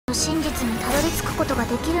実にたどり着くことが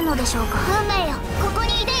できるのでしょうか。運命よ、ここ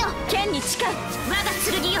にいでよ。剣に誓う、我が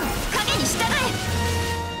剣よ、影に従え。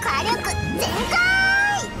火力全開。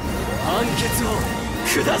判決を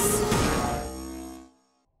下す。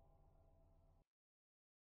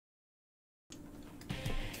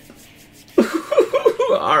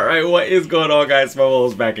Alright, what is going on, guys?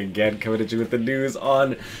 SpitefulHopes back again, coming at you with the news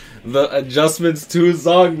on the adjustments to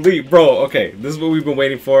Zhongli. Bro, okay, this is what we've been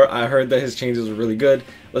waiting for. I heard that his changes were really good.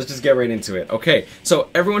 Let's just get right into it. Okay, so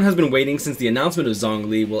everyone has been waiting since the announcement of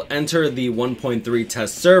Zhongli will enter the 1.3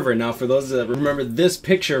 test server. Now, for those that remember this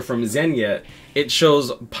picture from Xenia, it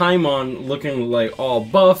shows Paimon looking like all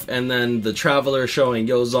buff, and then the Traveler showing,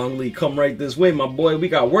 yo, Zhongli, come right this way, my boy, we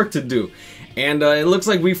got work to do. And it looks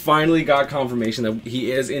like we finally got confirmation that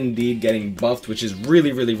he is indeed getting buffed, which is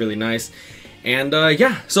really, really, really nice. And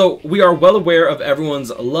yeah, so we are well aware of everyone's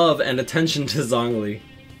love and attention to Zhongli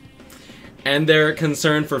and their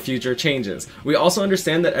concern for future changes. We also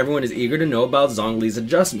understand that everyone is eager to know about Zhongli's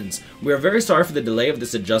adjustments. We are very sorry for the delay of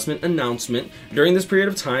this adjustment announcement during this period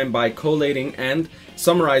of time. By collating and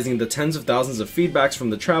summarizing the tens of thousands of feedbacks from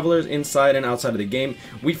the travelers inside and outside of the game,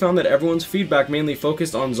 we found that everyone's feedback mainly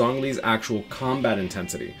focused on Zhongli's actual combat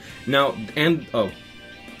intensity. Now,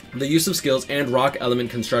 the use of skills and rock element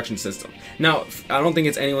construction system. Now, I don't think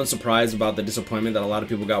it's anyone's surprise about the disappointment that a lot of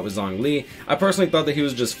people got with Zhongli. I personally thought that he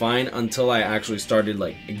was just fine until I actually started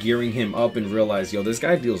like gearing him up and realized, yo, this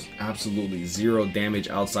guy deals absolutely zero damage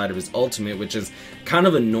outside of his ultimate, which is kind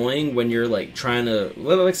of annoying when you're like trying to,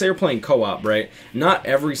 like say you're playing co-op, right? Not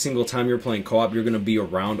every single time you're playing co-op you're gonna be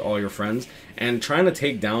around all your friends, and trying to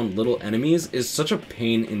take down little enemies is such a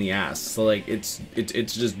pain in the ass. So like it's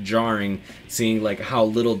just jarring seeing like how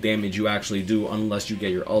little damage you actually do unless you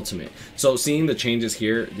get your ultimate. So seeing the changes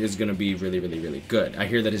here is going to be really, really, really good. I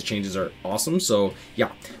hear that his changes are awesome. So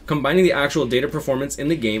yeah, combining the actual data performance in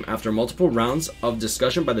the game after multiple rounds of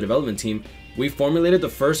discussion by the development team, we formulated the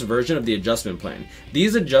first version of the adjustment plan.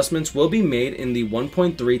 These adjustments will be made in the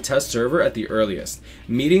 1.3 test server at the earliest,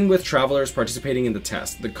 meeting with travelers participating in the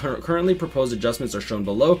test. The currently proposed adjustments are shown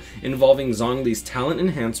below, involving Zhongli's talent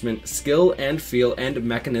enhancement, skill and feel, and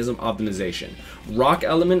mechanism optimization. Rock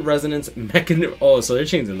element resonance mechanism, oh, so they're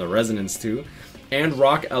changing the resonance too, and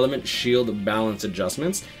rock element shield balance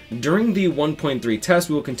adjustments. During the 1.3 test,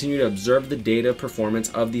 we will continue to observe the data performance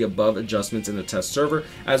of the above adjustments in the test server,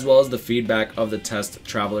 as well as the feedback of the test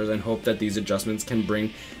travelers, and hope that these adjustments can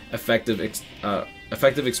bring effective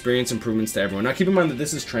experience improvements to everyone. Now keep in mind that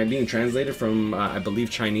this is being translated from, I believe,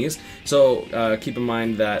 Chinese, so keep in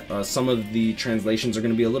mind that some of the translations are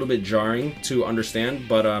going to be a little bit jarring to understand,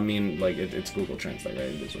 but I mean, like, it's Google Translate, right?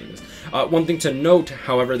 It is what it is. One thing to note,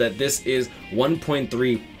 however, that this is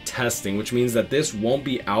 1.3 testing, which means that this won't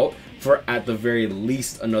be out for at the very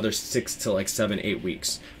least another 6 to like 7-8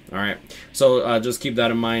 weeks. Alright, so just keep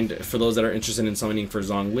that in mind for those that are interested in summoning for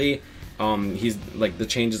Zhongli. He's like, the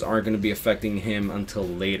changes aren't going to be affecting him until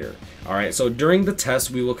later. Alright, so during the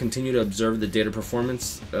test we will continue to observe the data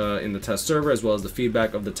performance in the test server, as well as the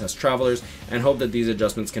feedback of the test travelers, and hope that these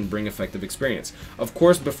adjustments can bring effective experience. Of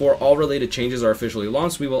course, before all related changes are officially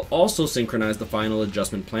launched, we will also synchronize the final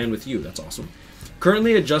adjustment plan with you. That's awesome.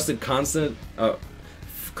 Currently adjusted content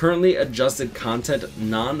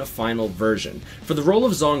non-final version. For the role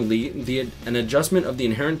of Zhongli, an adjustment of the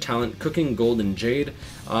inherent talent cooking gold and jade.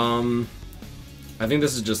 I think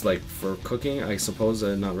this is just like for cooking, I suppose,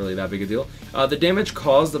 not really that big a deal. The damage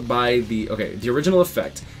caused by the original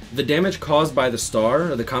effect. The damage caused by the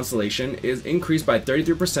star, or the constellation, is increased by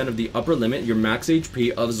 33% of the upper limit, your max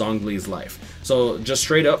HP of Zhongli's life. So just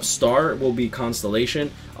straight up, star will be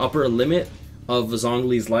constellation, upper limit of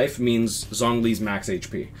Zhongli's life means Zhongli's max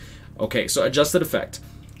HP. Okay, so adjusted effect.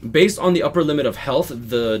 Based on the upper limit of health,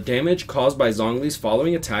 the damage caused by Zhongli's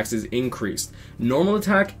following attacks is increased. Normal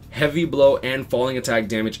attack, heavy blow, and falling attack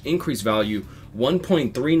damage increase value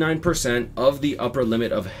 1.39% of the upper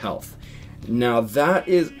limit of health. Now that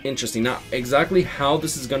is interesting. Now exactly how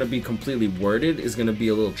this is going to be completely worded is going to be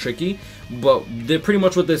a little tricky, but pretty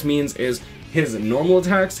much what this means is his normal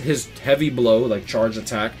attacks, his heavy blow, like charge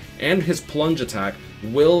attack, and his plunge attack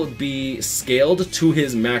will be scaled to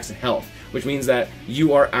his max health, which means that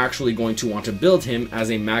you are actually going to want to build him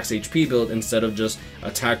as a max HP build instead of just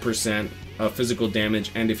attack percent, physical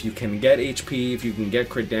damage, and if you can get HP, if you can get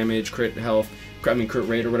crit damage, crit health, crit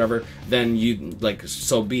rate or whatever, then you, like,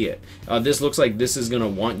 so be it. This looks like this is going to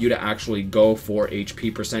want you to actually go for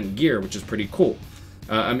HP percent gear, which is pretty cool.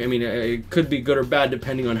 I mean, it could be good or bad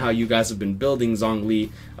depending on how you guys have been building Zhongli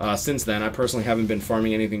since then. I personally haven't been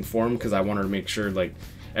farming anything for him because I wanted to make sure, like,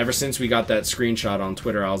 ever since we got that screenshot on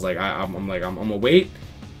Twitter, I was like, I'm gonna wait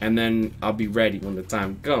and then I'll be ready when the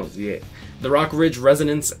time comes. Yeah. The Rock Ridge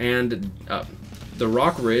resonance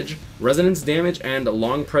damage and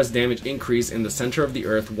long press damage increase in the center of the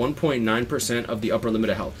earth, 1.9% of the upper limit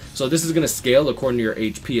of health. So this is going to scale according to your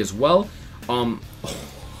HP as well.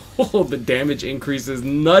 The damage increase is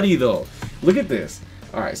nutty though. Look at this.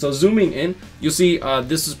 Alright, so zooming in, you'll see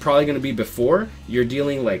this is probably going to be before. You're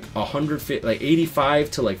dealing like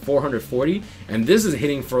 85 to like 440, and this is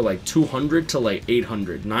hitting for like 200 to like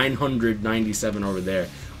 800, 997 over there.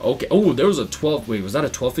 Okay, oh, there was a 12, wait, was that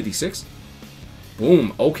a 1256?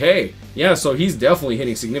 Boom, okay. Yeah, so he's definitely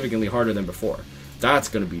hitting significantly harder than before. That's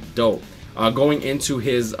going to be dope. Going into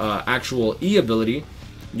his actual E ability,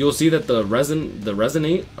 you'll see that the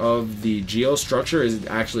resonate of the geo structure is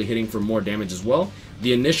actually hitting for more damage as well.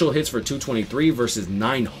 The initial hits for 223 versus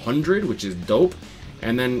 900, which is dope.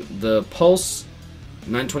 And then the pulse,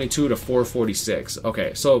 922 to 446.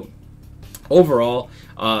 Okay, so overall,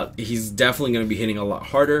 he's definitely going to be hitting a lot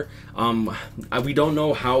harder. We don't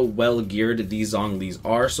know how well geared these Zhonglis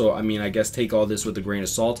are, so I mean, I guess take all this with a grain of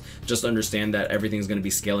salt. Just understand that everything's going to be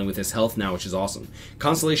scaling with his health now, which is awesome.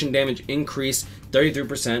 Constellation damage increase,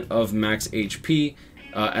 33% of max HP,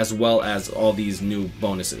 as well as all these new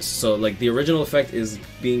bonuses. So like the original effect is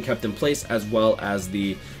being kept in place, as well as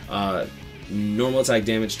the normal attack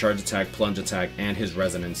damage, charge attack, plunge attack, and his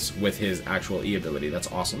resonance with his actual E ability.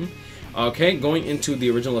 That's awesome. Okay, going into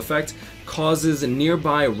the original effect, causes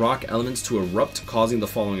nearby rock elements to erupt, causing the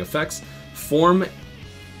following effects. Form,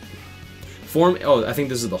 oh, I think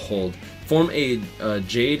this is the hold. Form a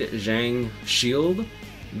Jade Zhang shield.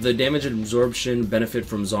 The damage absorption benefit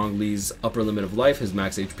from Zhongli's upper limit of life, his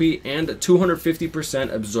max HP, and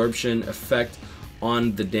 250% absorption effect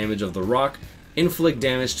on the damage of the rock. Inflict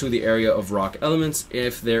damage to the area of rock elements.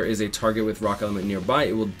 If there is a target with rock element nearby,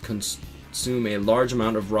 it will consume a large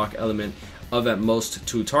amount of rock element of at most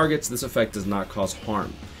 2 targets. This effect does not cause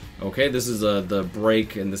harm. Okay, this is the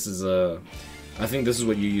break, and this is I think this is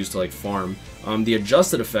what you use to like farm. The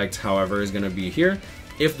adjusted effect, however, is going to be here.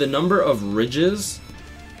 If the number of ridges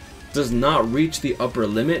does not reach the upper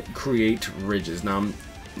limit, create ridges. Now,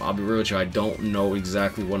 I'll be real with you, I don't know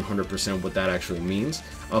exactly 100% what that actually means.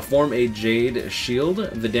 Form a Jade shield.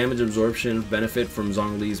 The damage absorption benefit from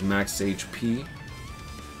Zhongli's max HP.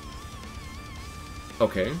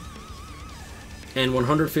 Okay. And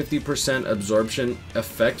 150% absorption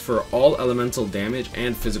effect for all elemental damage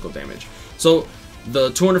and physical damage. So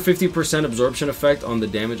the 250% absorption effect on the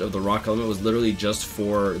damage of the rock element was literally just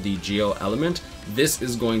for the geo element. This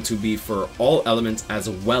is going to be for all elements as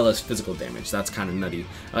well as physical damage. That's kind of nutty.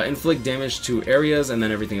 Inflict damage to areas, and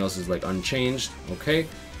then everything else is like unchanged. Okay,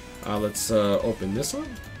 let's open this up.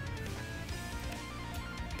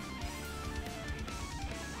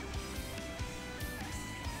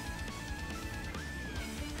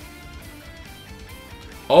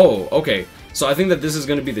 Oh, okay. So I think that this is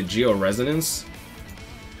going to be the geo resonance.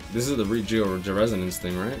 This is the geo resonance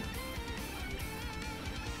thing, right?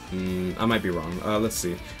 I might be wrong. Let's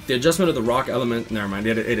see. The adjustment of the rock element. Never mind.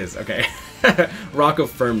 It is. Okay. Rock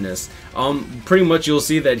of firmness. Pretty much you'll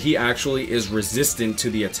see that he actually is resistant to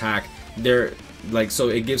the attack. So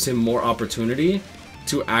it gives him more opportunity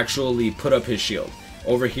to actually put up his shield.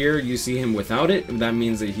 Over here, you see him without it. That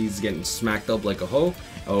means that he's getting smacked up like a hoe.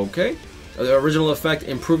 Okay. The original effect,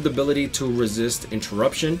 improved ability to resist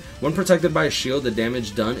interruption. When protected by a shield, the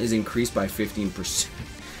damage done is increased by 15%.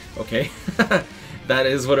 Okay. That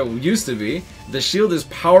is what it used to be. The shield is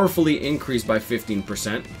powerfully increased by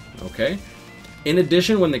 15%. Okay. In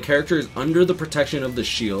addition, when the character is under the protection of the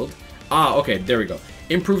shield... okay, there we go.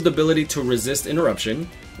 Improved ability to resist interruption.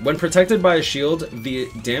 When protected by a shield, the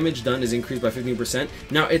damage done is increased by 15%.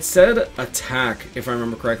 Now, it said attack, if I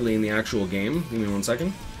remember correctly, in the actual game. Give me 1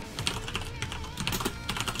 second.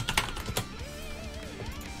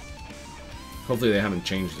 Hopefully they haven't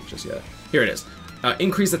changed it just yet. Here it is.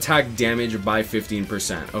 Increase attack damage by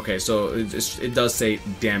 15%. Okay, so it does say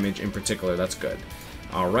damage in particular. That's good.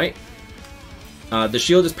 Alright. The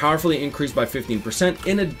shield is powerfully increased by 15%.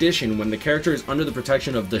 In addition, when the character is under the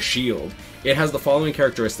protection of the shield, it has the following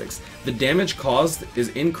characteristics. The damage caused is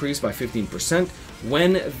increased by 15%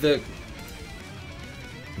 when the...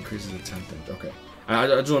 Increases attack damage. Okay. I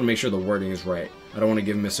just want to make sure the wording is right. I don't want to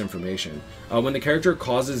give misinformation. When the character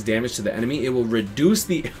causes damage to the enemy, it will reduce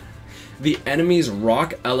the enemy's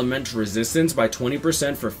rock element resistance by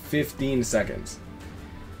 20% for 15 seconds.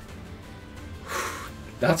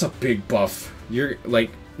 That's a big buff. You're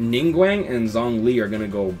like Ningguang and Zhongli are gonna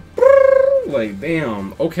go like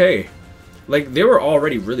damn. Okay, like they were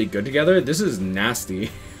already really good together. This is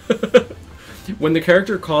nasty. When the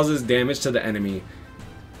character causes damage to the enemy,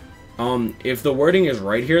 if the wording is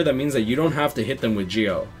right here, that means that you don't have to hit them with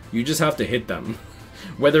Geo. You just have to hit them.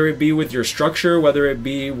 Whether it be with your structure, whether it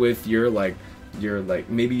be with your like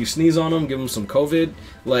maybe you sneeze on them, give them some COVID,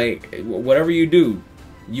 like whatever you do,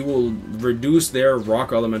 you will reduce their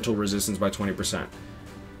rock elemental resistance by 20%.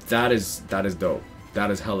 That is dope. That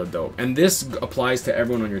is hella dope. And this applies to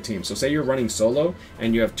everyone on your team. So say you're running solo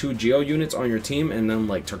and you have 2 Geo units on your team and then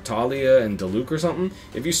like Tartaglia and Diluc or something.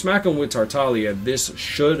 If you smack them with Tartaglia, this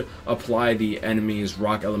should apply the enemy's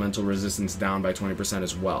rock elemental resistance down by 20%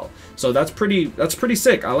 as well. So that's pretty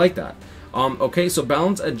sick. I like that. Okay, so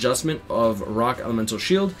balance adjustment of rock elemental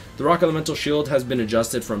shield. The rock elemental shield has been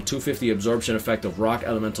adjusted from 250 absorption effect of rock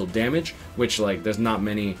elemental damage, which like there's not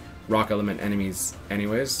many rock element enemies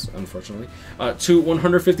anyways, unfortunately, to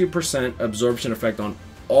 150% absorption effect on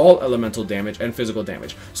all elemental damage and physical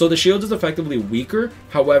damage. So the shield is effectively weaker,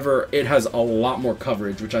 however it has a lot more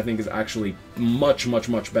coverage, which I think is actually much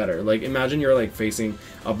better. Like imagine you're like facing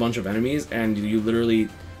a bunch of enemies and you literally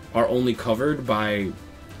are only covered by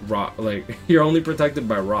rock, like you're only protected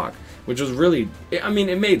by rock, which was really, I mean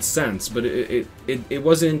it made sense, but it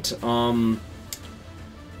wasn't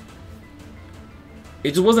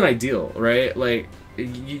it just wasn't ideal, right? Like,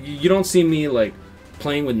 you don't see me, like,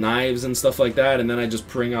 playing with knives and stuff like that, and then I just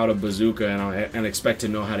bring out a bazooka and expect to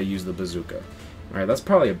know how to use the bazooka. Alright, that's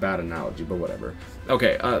probably a bad analogy, but whatever.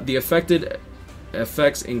 Okay, the affected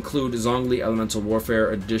effects include Zhongli Elemental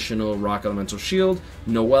Warfare, additional Rock Elemental Shield,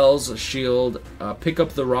 Noel's Shield, pick up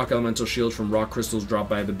the Rock Elemental Shield from rock crystals dropped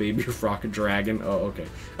by the baby rock dragon. Oh, okay.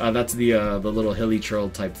 That's the little hilly troll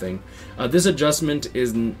type thing. This adjustment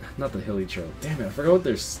is not the hilly troll. Damn it, I forgot what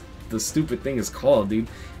the stupid thing is called, dude.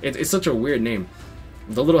 It's such a weird name.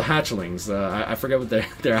 The little hatchlings, I forget what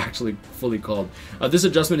they're actually fully called. This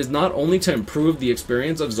adjustment is not only to improve the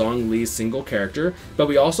experience of Zhongli's single character, but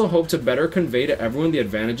we also hope to better convey to everyone the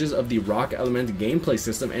advantages of the Rock Element gameplay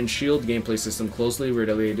system and Shield gameplay system closely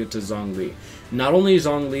related to Zhongli. Not only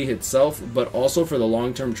Zhongli itself, but also for the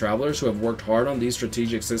long-term travelers who have worked hard on these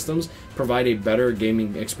strategic systems, provide a better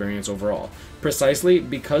gaming experience overall. Precisely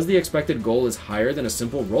because the expected goal is higher than a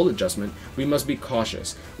simple roll adjustment, we must be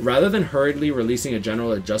cautious. Rather than hurriedly releasing a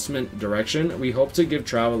general adjustment direction, we hope to give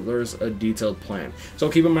travelers a detailed plan. So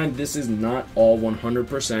keep in mind, this is not all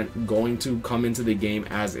 100% going to come into the game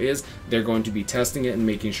as is. They're going to be testing it and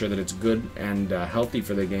making sure that it's good and healthy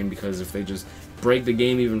for the game, because if they just break the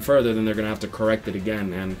game even further, then they're going to have to correct it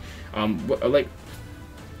again. And like,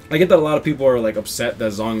 I get that a lot of people are like upset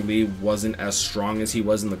that Zhongli wasn't as strong as he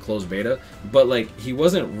was in the closed beta, but like he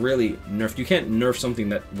wasn't really nerfed. You can't nerf something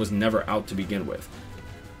that was never out to begin with,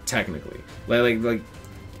 technically. Like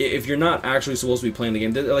if you're not actually supposed to be playing the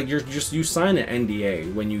game, like you sign an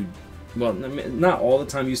NDA when you, well, not all the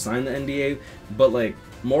time you sign the NDA, but like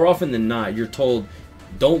more often than not, you're told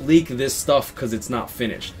don't leak this stuff because it's not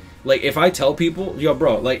finished. Like if I tell people, yo,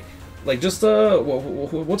 bro, like just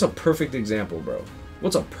what's a perfect example, bro?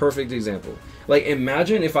 What's a perfect example? Like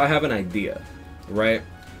imagine if I have an idea, right?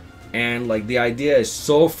 And like the idea is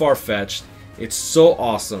so far-fetched, it's so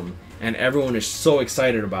awesome, and everyone is so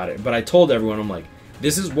excited about it. But I told everyone, I'm like,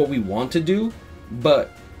 this is what we want to do,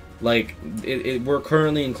 but like we're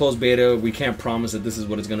currently in closed beta. We can't promise that this is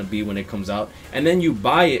what it's gonna be when it comes out. And then you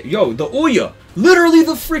buy it. Yo, the Ouya, literally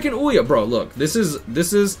the freaking Ouya, bro. Look, this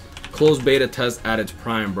is closed beta test at its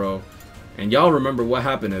prime, bro. And y'all remember what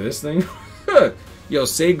happened to this thing? Yo,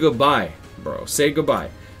 say goodbye, bro. Say goodbye.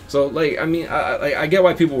 So, like, I mean, I get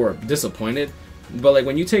why people were disappointed, but like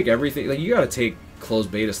when you take everything, like you gotta take closed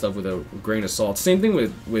beta stuff with a grain of salt. Same thing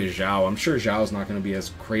with Zhao. I'm sure Zhao's not gonna be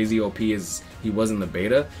as crazy OP as he was in the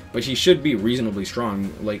beta, but he should be reasonably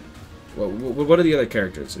strong. Like, what are the other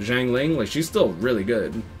characters? Zhang Ling, like she's still really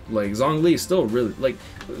good. Like Zhongli is still really, like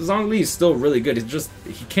Zhongli is still really good. It's just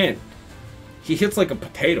he can't. He hits like a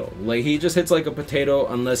potato. Like, he just hits like a potato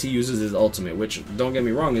unless he uses his ultimate, which, don't get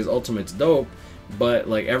me wrong, his ultimate's dope, but,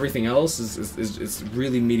 like, everything else is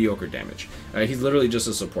really mediocre damage. He's literally just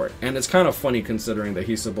a support. And it's kind of funny considering that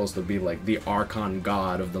he's supposed to be, like, the Archon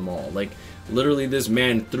god of them all. Like, literally this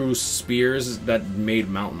man threw spears that made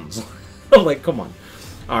mountains. Like, come on.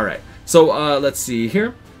 Alright, so, let's see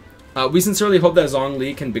here. We sincerely hope that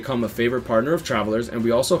Zhongli can become a favorite partner of travelers, and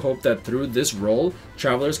we also hope that through this role,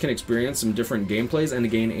 travelers can experience some different gameplays and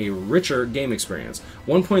gain a richer game experience.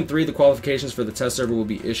 1.3, the qualifications for the test server will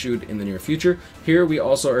be issued in the near future. Here, we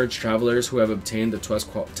also urge travelers who have obtained the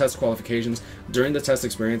test qualifications during the test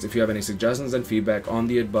experience, if you have any suggestions and feedback on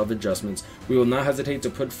the above adjustments, we will not hesitate to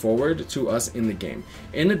put forward to us in the game.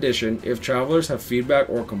 In addition, if travelers have feedback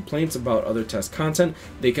or complaints about other test content,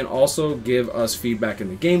 they can also give us feedback in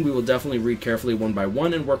the game. We will will definitely read carefully one by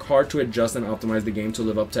one and work hard to adjust and optimize the game to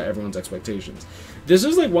live up to everyone's expectations. This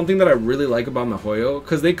is like one thing that I really like about MiHoYo,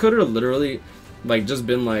 because they could have literally like just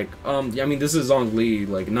been like, I mean, this is Zhongli,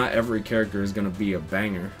 like not every character is gonna be a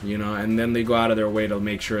banger, you know, and then they go out of their way to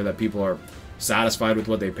make sure that people are satisfied with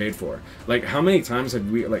what they paid for. Like, how many times have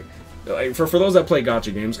we, like for those that play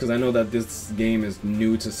gacha games, because I know that this game is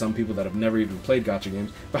new to some people that have never even played gacha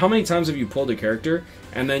games, but how many times have you pulled a character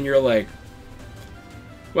and then you're like,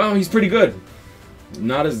 well, he's pretty good.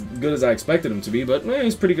 Not as good as I expected him to be, but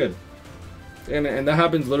he's pretty good. And that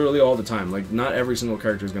happens literally all the time. Like, not every single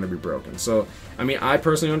character is going to be broken. So, I mean, I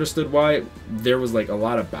personally understood why there was like a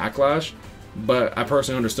lot of backlash, but I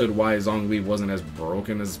personally understood why Zhongli wasn't as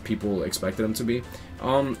broken as people expected him to be.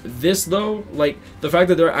 This though, like the fact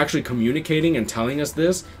that they're actually communicating and telling us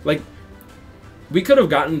this, like we could have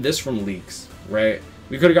gotten this from leaks, right?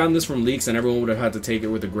 We could have gotten this from leaks and everyone would have had to take it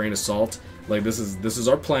with a grain of salt. Like, this is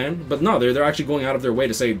our plan. But no, they're actually going out of their way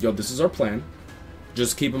to say, yo, this is our plan.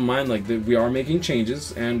 Just keep in mind, like, that we are making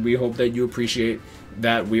changes, and we hope that you appreciate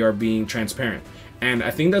that we are being transparent. And I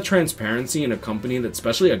think that transparency in a company, that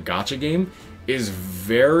especially a gacha game, is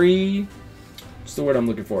very... what's the word I'm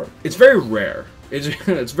looking for? It's very rare.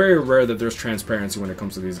 It's very rare that there's transparency when it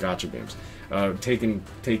comes to these gacha games. Taking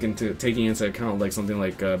into account like something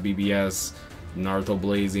like BBS, Naruto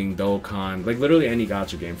Blazing, Dokkan, like literally any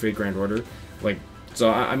gacha game, Fate Grand Order, like, so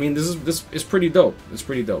I mean this is pretty dope. It's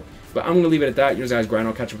pretty dope. But I'm gonna leave it at that. Yours guys, Grind.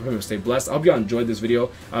 I'll catch up with him. Stay blessed. I hope y'all enjoyed this video.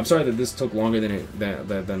 I'm sorry that this took longer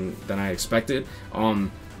than I expected.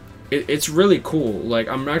 It's really cool. Like,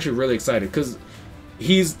 I'm actually really excited because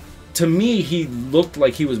to me, he looked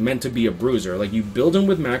like he was meant to be a bruiser. Like, you build him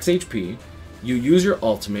with max HP, you use your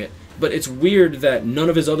ultimate, but it's weird that none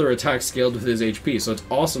of his other attacks scaled with his HP. So it's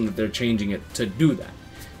awesome that they're changing it to do that.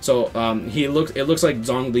 So it looks like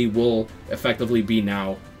Zhongli will effectively be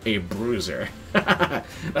now a bruiser.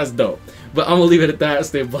 That's dope. But I'm gonna leave it at that.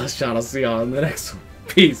 Stay blessed, y'all. I'll see y'all in the next one.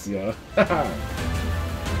 Peace, y'all.